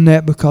trouble doing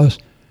that because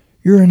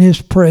you're in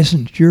His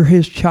presence. You're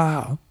His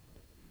child.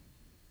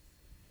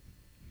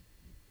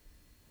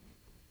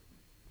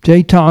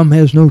 J. Tom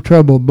has no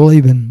trouble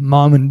believing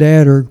Mom and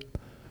Dad or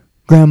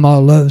Grandma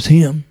loves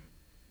him.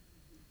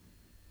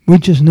 We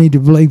just need to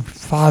believe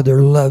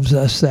Father loves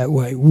us that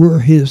way. We're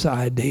His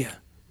idea.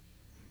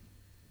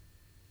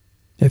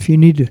 If you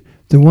need to,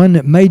 the one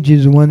that made you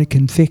is the one that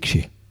can fix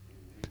you.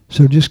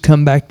 So just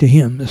come back to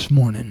Him this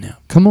morning now.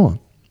 Come on.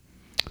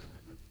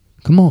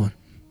 Come on.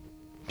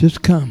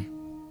 Just come.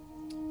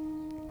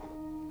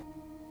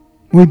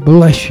 We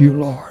bless you,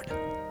 Lord.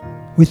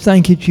 We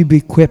thank you that you've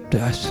equipped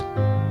us.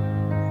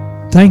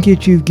 Thank you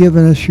that you've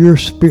given us your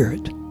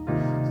Spirit.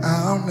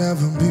 I'll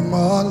never be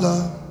more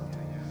loved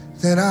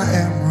than I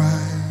am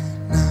right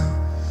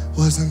now.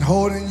 Wasn't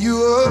holding you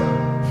up,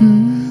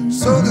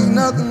 so there's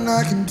nothing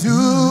I can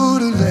do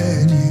to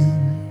let you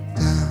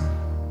down.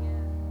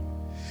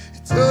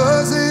 It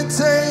doesn't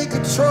take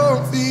a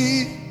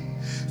trophy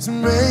to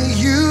make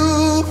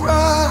you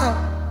proud.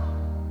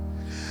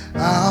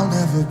 I'll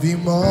never be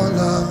more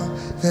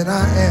loved than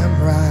I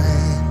am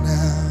right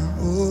now.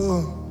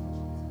 Ooh.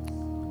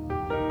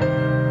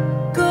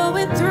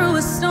 Going through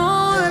a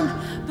storm,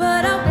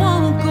 but I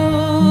won't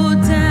go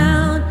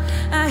down.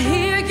 I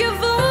hear your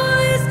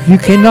voice. You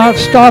cannot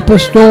stop a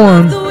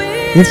storm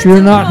if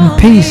you're not in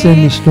peace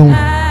in the storm.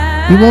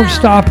 You won't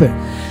stop it.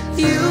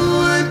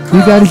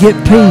 You got to get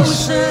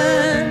peace.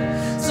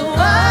 So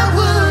I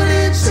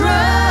wouldn't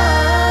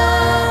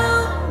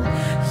drown.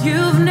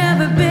 You've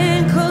never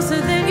been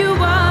closer than you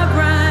are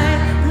right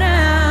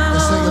now.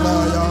 Let's sing it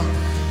loud, y'all.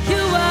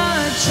 You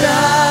are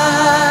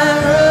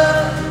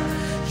Jireh.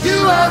 You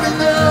are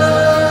enough.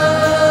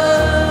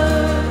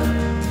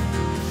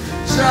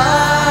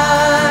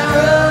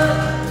 Jireh,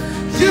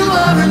 you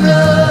are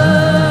enough.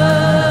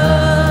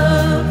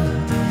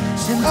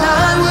 And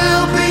I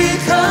will be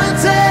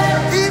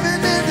content even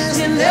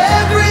in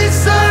every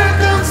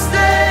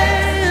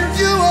circumstance.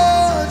 You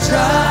are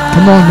Jireh.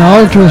 Come on, the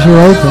altars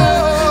are open.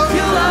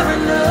 You are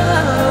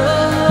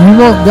enough. You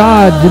want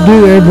God to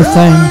do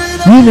everything.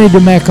 You need to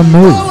make a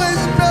move.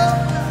 Always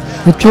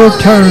enough. It's your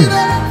turn.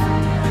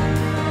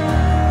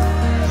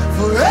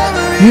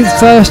 You've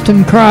fussed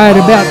and cried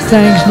about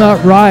things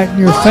not right in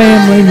your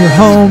family, in your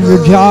home,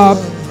 your job.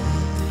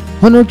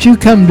 Why don't you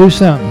come do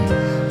something?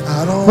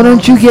 Why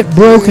don't you get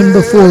broken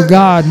before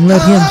God and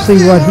let Him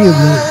see what He'll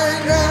do?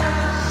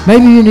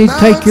 Maybe you need to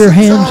take your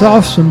hands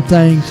off some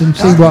things and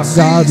see what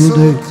God will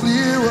do.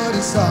 Clear what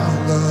it's all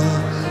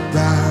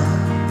about.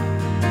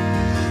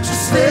 So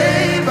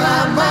stay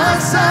by my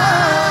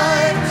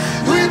side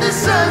when the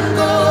sun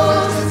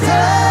goes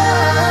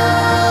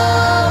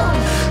down.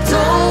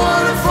 Don't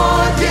wanna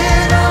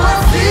forget how I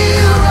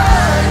feel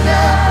right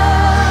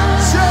now.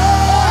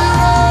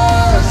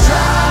 Jireh,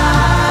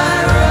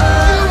 Jireh,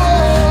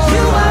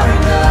 you are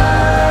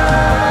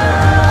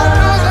enough. I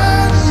know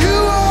that you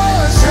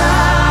are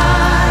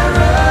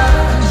Jireh,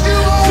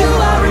 you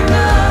are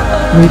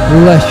enough. We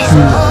bless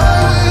you.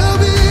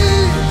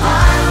 I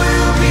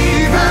will be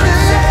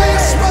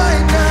content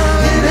right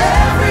now in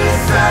every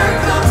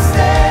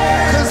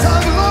circumstance. 'Cause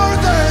I've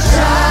learned that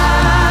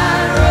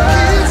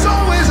He's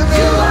always enough.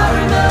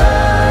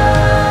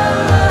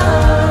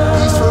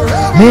 He's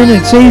forever. Men,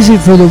 it's easy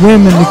for the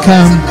women to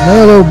come.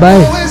 They'll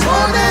obey. Always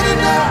more than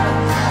enough.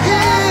 He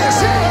is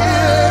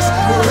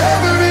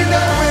forever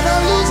enough. When I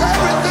lose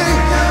everything,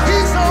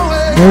 He's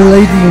always. They're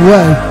leading the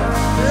way.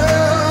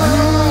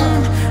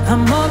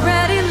 I'm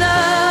already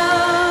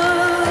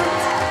loved.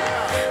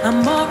 I'm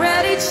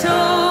already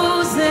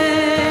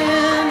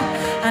chosen.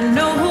 I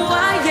know who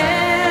I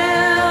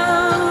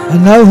am. I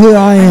know who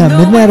I am.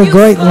 Isn't that a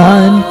great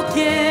line?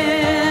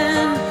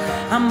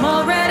 I'm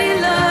already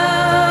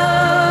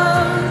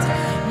loved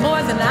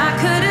more than I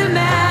could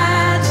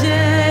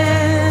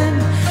imagine,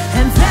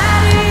 and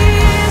that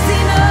is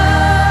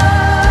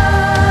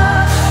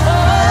enough.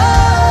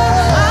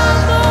 Oh,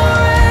 I'm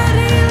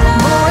already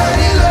loved.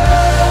 Already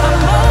loved.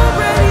 I'm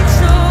already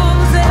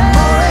chosen.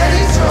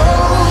 Already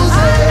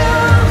chosen. I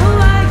know who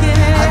I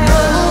am. I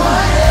know who I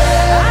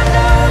am. I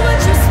know what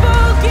you've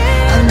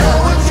spoken. I know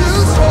what you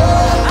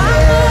spoke.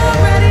 I'm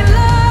already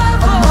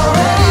loved. I'm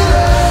already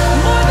loved.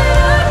 More than I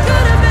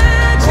could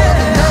imagine.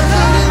 More than I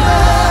could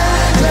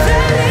imagine.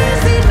 That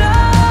is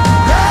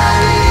enough.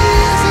 That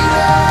is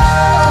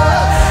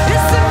enough.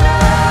 It's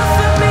enough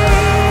for me.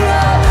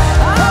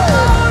 I'm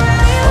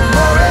already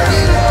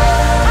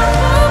loved. I'm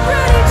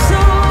already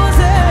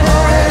chosen.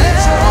 Already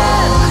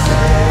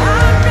chosen. I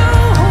know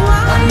who I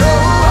am. know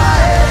who I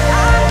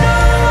am. I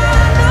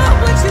know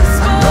what you've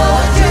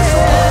spoken.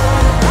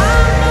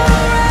 I'm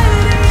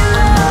already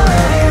loved.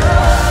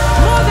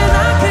 More than I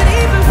could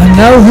even I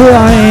know who I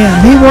am.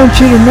 He wants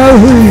you to know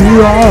who you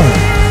are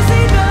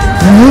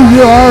and who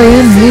you are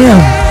in Him.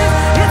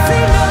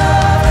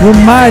 You're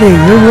mighty.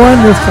 You're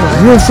wonderful.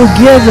 You're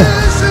forgiven.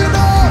 It's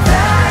enough.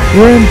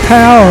 You're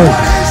empowered.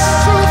 His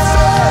truth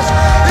says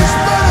it's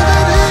better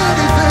than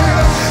anything.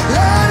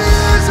 That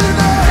is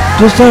enough.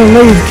 Just don't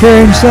leave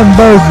carrying some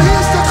burden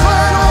He's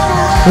declared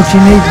over us. that you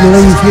need to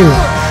leave here.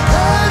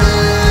 That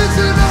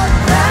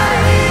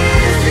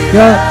is enough.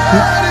 God,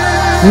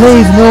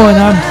 leave knowing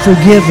I'm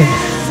forgiven.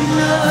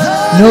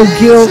 No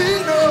guilt,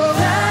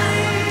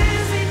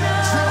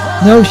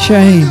 no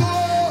shame,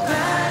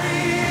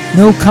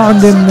 no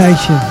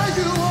condemnation,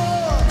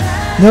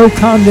 no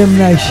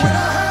condemnation. When I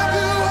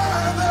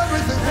have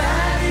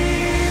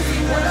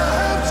everything. When I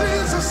have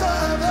Jesus, I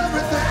have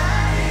everything.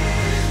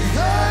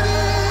 That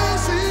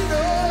is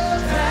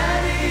enough.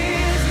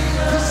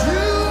 'Cause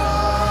you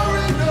are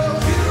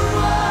enough.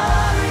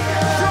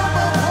 You're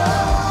my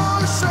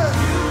portion.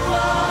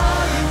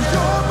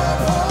 You're my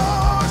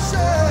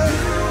portion.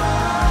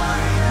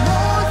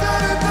 More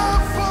than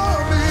enough for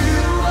me.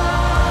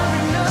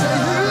 Say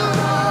you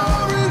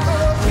are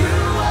enough.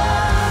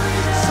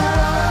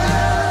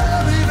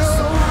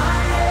 So I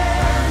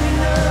am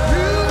enough.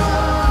 You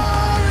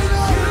are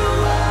enough.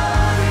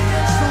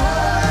 So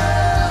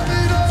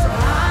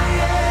I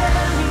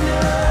am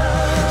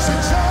enough. Say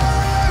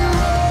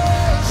Jireh.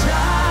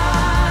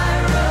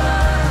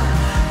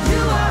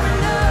 You are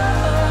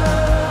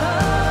enough.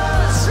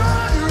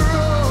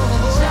 Jireh.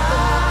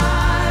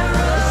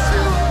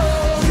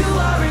 You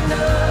are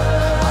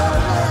enough.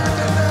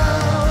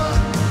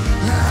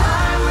 I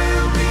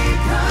will be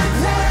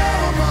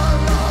content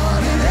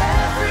in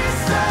every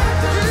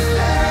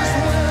circumstance.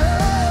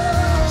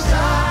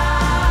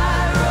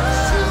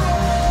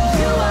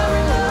 You are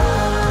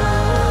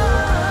enough.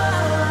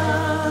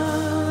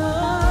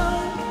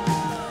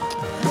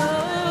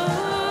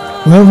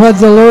 Well, what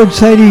did the Lord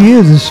say to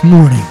you this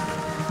morning?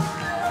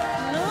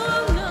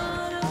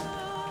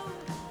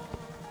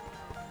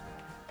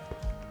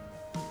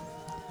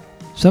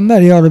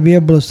 Somebody ought to be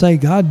able to say,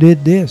 God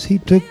did this. He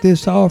took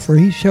this off, or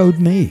He showed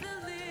me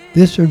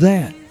this or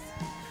that.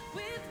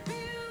 With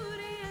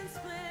beauty and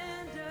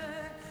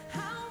splendor,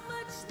 how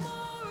much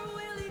more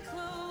will He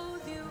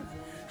clothe you?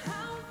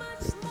 How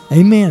much more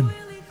Amen. will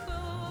He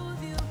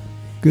clothe you?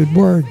 Good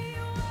word. He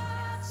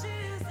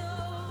watches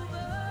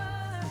over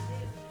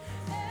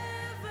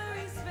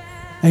every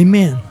sparrow.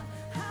 Amen.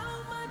 How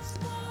much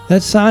more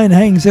That sign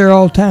hangs there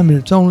all the time, and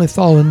it's only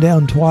fallen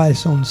down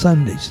twice on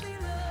Sundays. if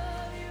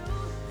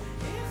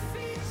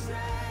He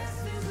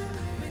dresses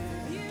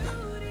with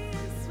beauty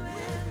and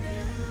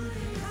splendor?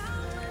 How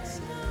much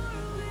more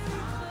will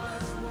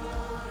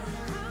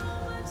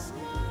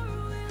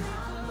He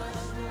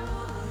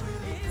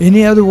clothe you?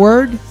 Any other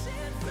word?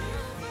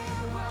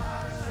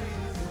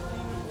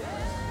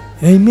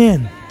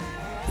 Amen.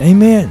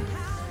 Amen.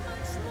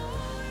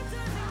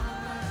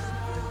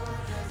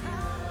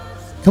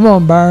 Come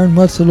on, Byron.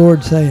 What's the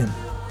Lord saying?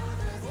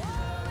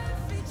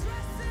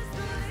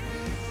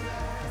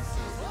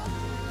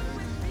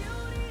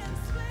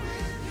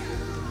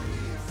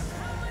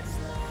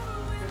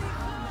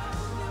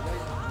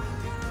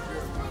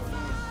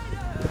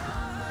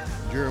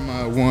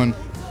 Jeremiah 1,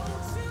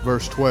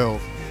 verse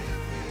 12.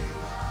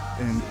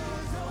 And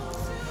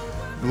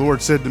the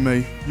Lord said to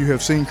me, "You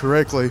have seen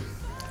correctly,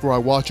 for I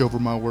watch over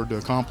my word to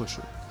accomplish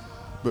it."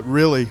 But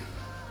really,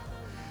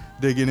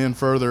 digging in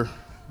further,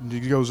 it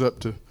goes up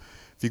to,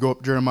 if you go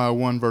up Jeremiah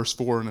 1, verse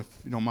 4, and if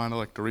you don't mind, I'd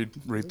like to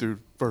read through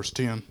verse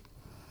 10.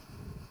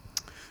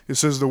 It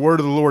says, "The word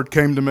of the Lord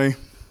came to me." It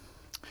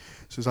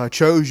says, "I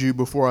chose you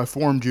before I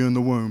formed you in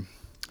the womb.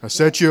 I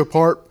set you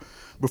apart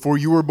before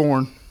you were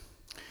born.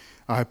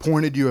 I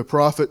appointed you a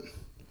prophet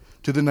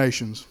to the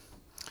nations."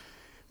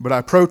 But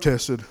I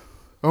protested,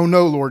 "Oh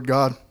no, Lord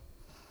God.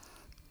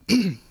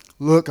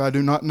 Look, I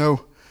do not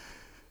know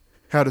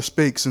how to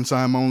speak, since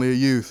I am only a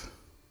youth."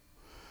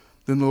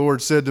 Then the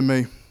Lord said to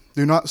me,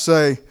 "Do not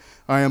say,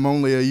 'I am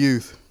only a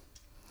youth,'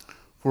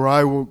 for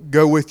I will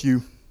go with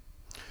you.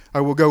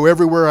 I will go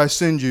everywhere I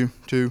send you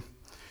to,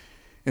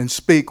 and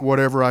speak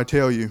whatever I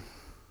tell you.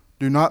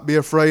 Do not be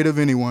afraid of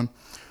anyone,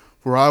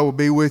 for I will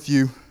be with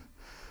you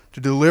to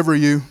deliver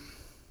you."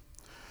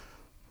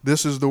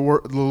 This is the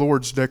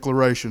Lord's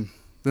declaration.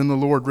 Then the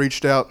Lord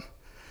reached out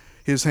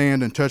his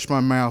hand and touched my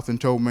mouth and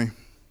told me,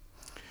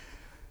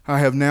 "I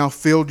have now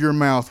filled your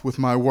mouth with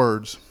my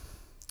words.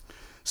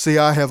 See,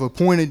 I have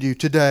appointed you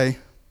today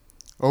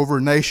over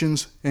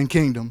nations and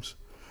kingdoms,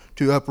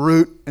 to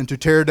uproot and to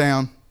tear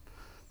down,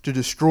 to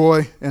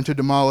destroy and to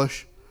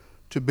demolish,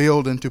 to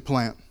build and to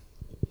plant."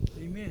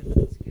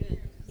 Amen.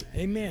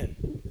 Amen.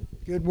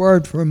 Good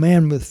word for a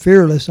man with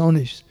fearless on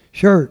his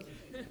shirt.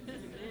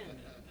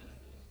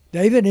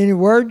 David, any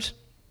words?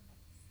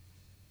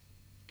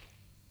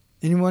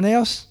 Anyone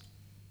else?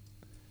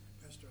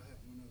 Pastor, I have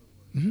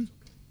one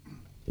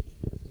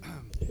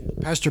other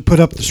word. Pastor put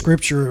up the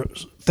scripture,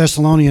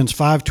 Thessalonians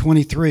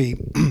 5:23,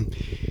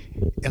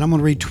 and I'm going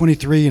to read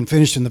 23 and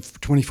finish in the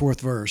 24th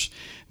verse.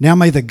 "Now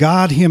may the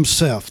God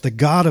himself, the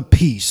God of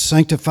peace,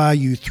 sanctify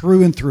you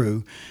through and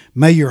through.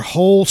 May your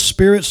whole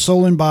spirit,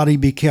 soul, and body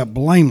be kept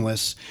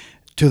blameless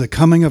to the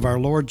coming of our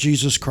Lord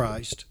Jesus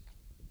Christ."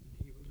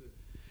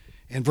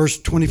 And verse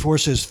 24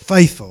 says,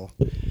 "Faithful,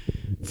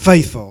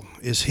 faithful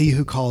is he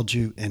who called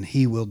you, and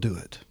he will do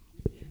it."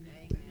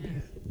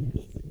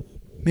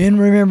 Men,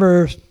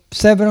 remember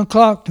 7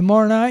 o'clock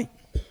tomorrow night?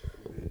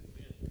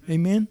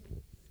 Amen.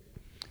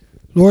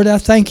 Lord, I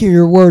thank you.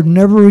 Your word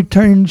never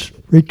returns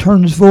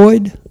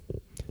void.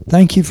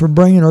 Thank you for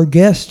bringing our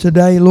guests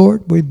today,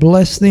 Lord. We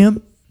bless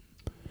them.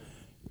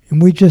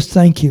 And we just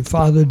thank you,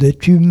 Father,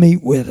 that you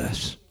meet with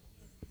us.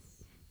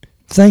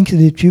 Thank you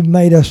that you've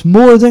made us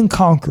more than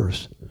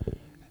conquerors.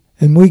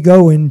 And we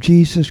go in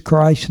Jesus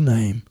Christ's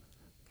name.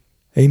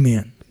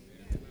 Amen.